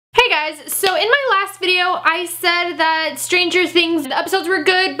guys, so in my last video I said that Stranger Things, the episodes were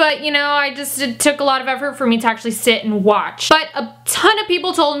good, but you know, it took a lot of effort for me to actually sit and watch. But a ton of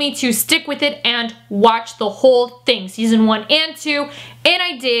people told me to stick with it and watch the whole thing, season 1 and 2, and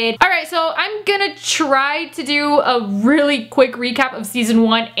I did. Alright, so I'm gonna try to do a really quick recap of season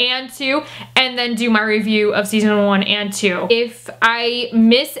 1 and 2, and then do my review of season 1 and 2. If I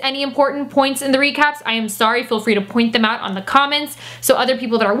miss any important points in the recaps, I am sorry. Feel free to point them out on the comments so other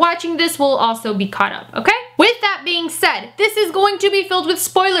people that are watching this will also be caught up, okay? With that being said, this is going to be filled with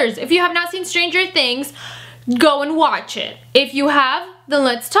spoilers. If you have not seen Stranger Things, go and watch it. If you have, then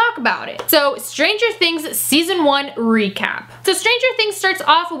let's talk about it. So, Stranger Things season 1 recap. So Stranger Things starts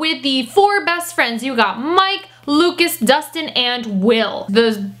off with the 4 best friends. You got Mike, Lucas, Dustin, and Will.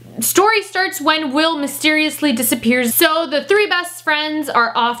 The story starts when Will mysteriously disappears, so the 3 best friends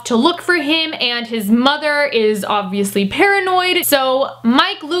are off to look for him, and his mother is obviously paranoid. So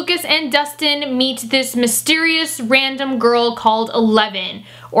Mike, Lucas, and Dustin meet this mysterious random girl called 11,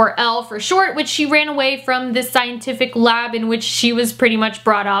 or Elle for short, which she ran away from this scientific lab in which she was pretty much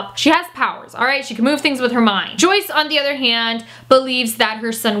brought up. She has powers, alright? She can move things with her mind. Joyce, on the other hand, believes that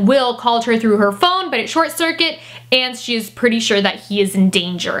her son Will called her through her phone, but it short circuit, and she is pretty sure that he is in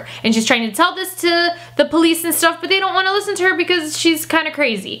danger. And she's trying to tell this to the police and stuff, but they don't want to listen to her because she's kind of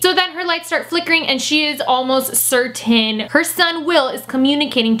crazy. So then her lights start flickering, and she is almost certain her son Will is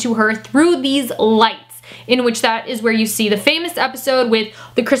communicating to her through these lights, in which that is where you see the famous episode with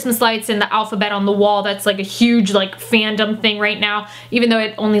the Christmas lights and the alphabet on the wall. That's like a huge like fandom thing right now, even though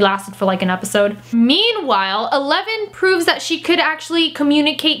it only lasted for like an episode. Meanwhile, 11 proves that she could actually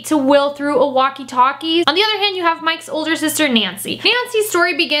communicate to Will through a walkie-talkie. On the other hand, you have Mike's older sister, Nancy. Nancy's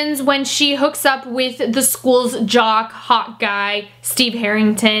story begins when she hooks up with the school's jock, hot guy, Steve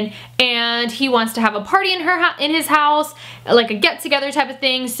Harrington, and he wants to have a party in his house, like a get-together type of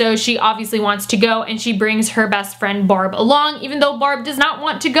thing, so she obviously wants to go, and she brings her best friend Barb along, even though Barb does not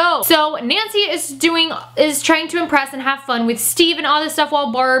want to go. So Nancy is trying to impress and have fun with Steve and all this stuff,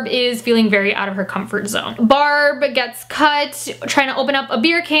 while Barb is feeling very out of her comfort zone. Barb gets cut trying to open up a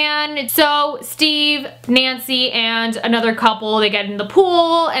beer can, so Steve, Nancy, and another couple, they get in the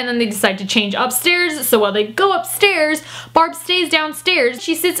pool, and then they decide to change upstairs. So while they go upstairs, Barb stays downstairs.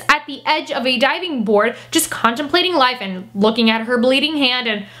 She sits at the edge of a diving board, just contemplating life and looking at her bleeding hand,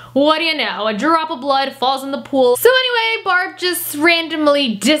 and what do you know, a drop of blood falls in the pool. So anyway, Barb just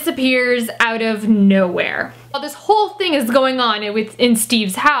randomly disappears out of nowhere. While this whole thing is going on in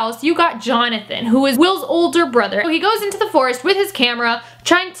Steve's house, you got Jonathan, who is Will's older brother. So he goes into the forest with his camera,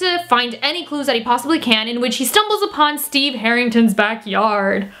 trying to find any clues that he possibly can, in which he stumbles upon Steve Harrington's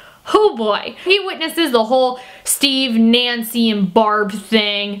backyard. Oh boy. He witnesses the whole Steve, Nancy, and Barb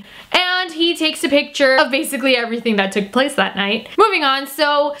thing, and he takes a picture of basically everything that took place that night. Moving on,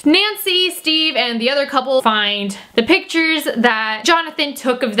 so Nancy, Steve, and the other couple find the pictures that Jonathan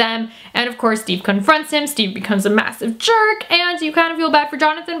took of them, and of course Steve confronts him. Steve becomes a massive jerk, and you kind of feel bad for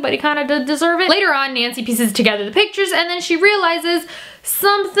Jonathan, but he kind of did deserve it. Later on, Nancy pieces together the pictures, and then she realizes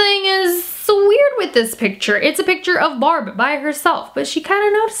something is so weird with this picture. It's a picture of Barb by herself, but she kind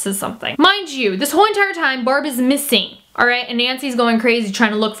of notices something. Mind you, this whole entire time, Barb is missing. Alright, and Nancy's going crazy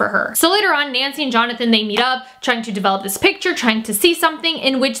trying to look for her. So later on, Nancy and Jonathan, they meet up, trying to develop this picture, trying to see something,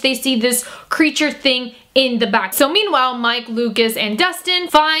 in which they see this creature thing in the back. So meanwhile, Mike, Lucas, and Dustin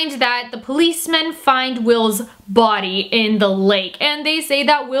find that the policemen find Will's body in the lake, and they say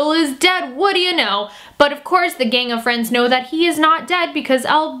that Will is dead. What do you know? But of course, the gang of friends know that he is not dead because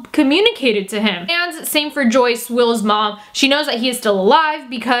Elle communicated to him. And same for Joyce, Will's mom. She knows that he is still alive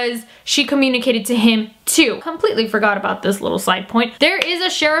because she communicated to him too. Completely forgot about this little side point. There is a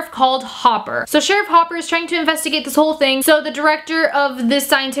sheriff called Hopper. So Sheriff Hopper is trying to investigate this whole thing. So the director of this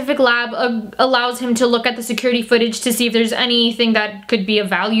scientific lab allows him to look at the security footage to see if there's anything that could be of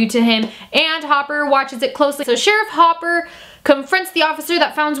value to him. And Hopper watches it closely. So Sheriff Hopper confronts the officer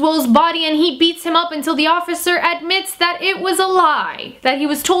that found Will's body, and he beats him up until the officer admits that it was a lie, that he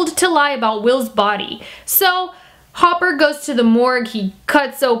was told to lie about Will's body. So Hopper goes to the morgue, he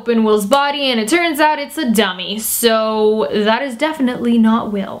cuts open Will's body, and it turns out it's a dummy. So that is definitely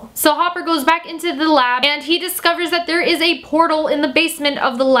not Will. So Hopper goes back into the lab, and he discovers that there is a portal in the basement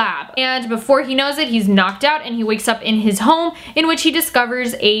of the lab. And before he knows it, he's knocked out, and he wakes up in his home, in which he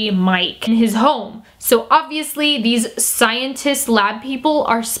discovers a mic in his home. So obviously these scientist lab people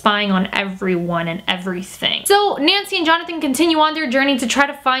are spying on everyone and everything. So Nancy and Jonathan continue on their journey to try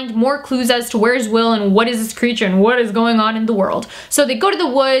to find more clues as to where's Will and what is this creature and what is going on in the world. So they go to the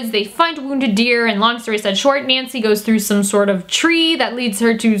woods, they find a wounded deer, and long story said short, Nancy goes through some sort of tree that leads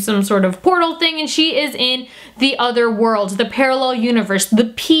her to some sort of portal thing, and she is in the other world, the parallel universe, the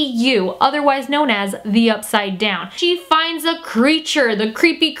PU, otherwise known as the Upside Down. She finds a creature, the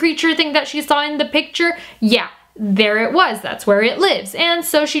creepy creature thing that she saw in the picture. Yeah, there it was. That's where it lives. And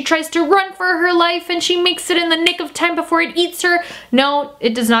so she tries to run for her life, and she makes it in the nick of time before it eats her. No,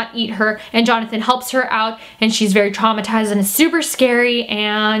 it does not eat her, and Jonathan helps her out, and she's very traumatized, and it's super scary,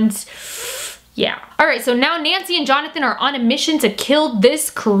 and yeah. Alright, so now Nancy and Jonathan are on a mission to kill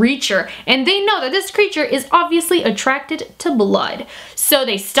this creature, and they know that this creature is obviously attracted to blood. So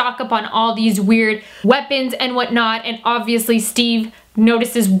they stock up on all these weird weapons and whatnot, and obviously Steve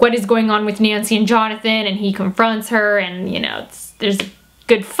notices what is going on with Nancy and Jonathan, and he confronts her, and you know, there's a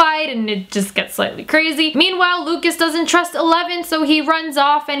good fight, and it just gets slightly crazy. Meanwhile, Lucas doesn't trust 11, so he runs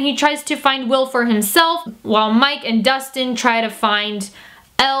off and he tries to find Will for himself, while Mike and Dustin try to find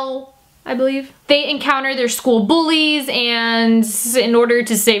Elle, I believe. They encounter their school bullies, and in order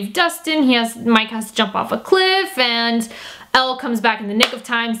to save Dustin, Mike has to jump off a cliff, and Elle comes back in the nick of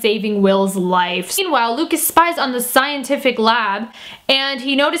time, saving Will's life. Meanwhile, Lucas spies on the scientific lab, and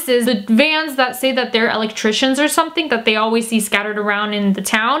he notices the vans that say that they're electricians or something that they always see scattered around in the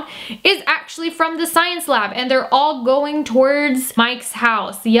town is actually from the science lab, and they're all going towards Mike's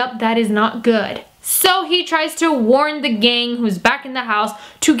house. Yep, that is not good. So he tries to warn the gang who's back in the house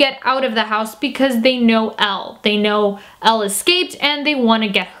to get out of the house because they know Elle. They know Elle escaped and they want to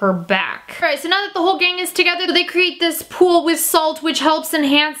get her back. Alright, so now that the whole gang is together, they create this pool with salt which helps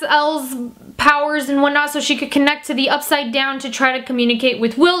enhance Elle's powers and whatnot so she could connect to the Upside Down to try to communicate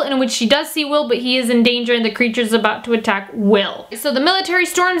with Will, in which she does see Will, but he is in danger and the creature's about to attack Will. So the military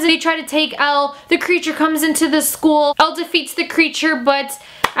storms, they try to take Elle. The creature comes into the school. Elle defeats the creature, but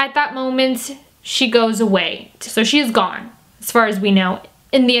at that moment, she goes away. So she is gone, as far as we know,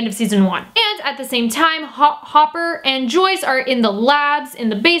 in the end of season 1. And at the same time, Hopper and Joyce are in the labs in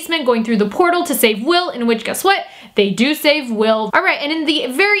the basement going through the portal to save Will, in which, guess what? They do save Will. Alright, and in the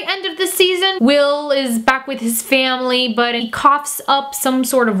very end of the season, Will is back with his family, but he coughs up some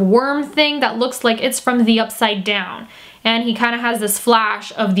sort of worm thing that looks like it's from the Upside Down. And he kind of has this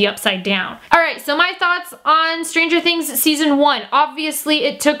flash of the Upside Down. Alright, so my thoughts on Stranger Things season 1. Obviously,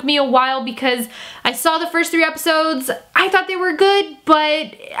 it took me a while because I saw the first 3 episodes. I thought they were good,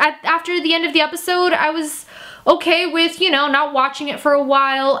 but after the end of the episode, I was okay with, you know, not watching it for a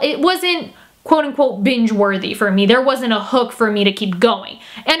while. It wasn't quote-unquote binge-worthy for me. There wasn't a hook for me to keep going.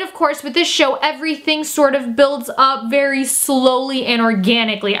 And of course, with this show, everything sort of builds up very slowly and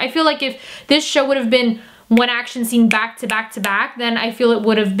organically. I feel like if this show would have been one action scene back to back to back, then I feel it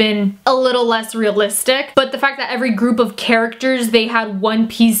would have been a little less realistic. But the fact that every group of characters, they had one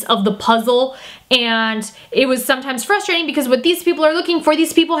piece of the puzzle, and it was sometimes frustrating because what these people are looking for,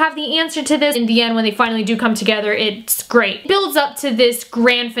 these people have the answer to this. In the end, when they finally do come together, it's great. It builds up to this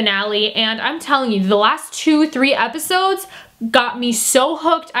grand finale, and I'm telling you, the last 2-3 episodes got me so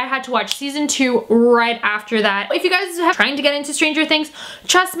hooked. I had to watch season 2 right after that. If you guys are trying to get into Stranger Things,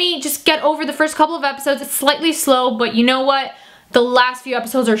 trust me, just get over the first couple of episodes. It's slightly slow, but you know what? The last few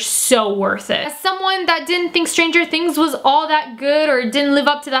episodes are so worth it. As someone that didn't think Stranger Things was all that good or didn't live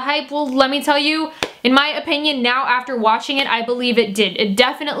up to the hype, well, let me tell you, in my opinion, now after watching it, I believe it did. It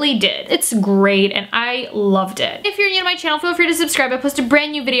definitely did. It's great and I loved it. If you're new to my channel, feel free to subscribe. I post a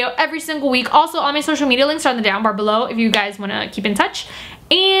brand new video every single week. Also, all my social media links are in the down bar below if you guys want to keep in touch.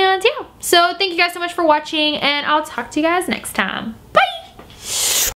 And yeah, so thank you guys so much for watching, and I'll talk to you guys next time. Bye!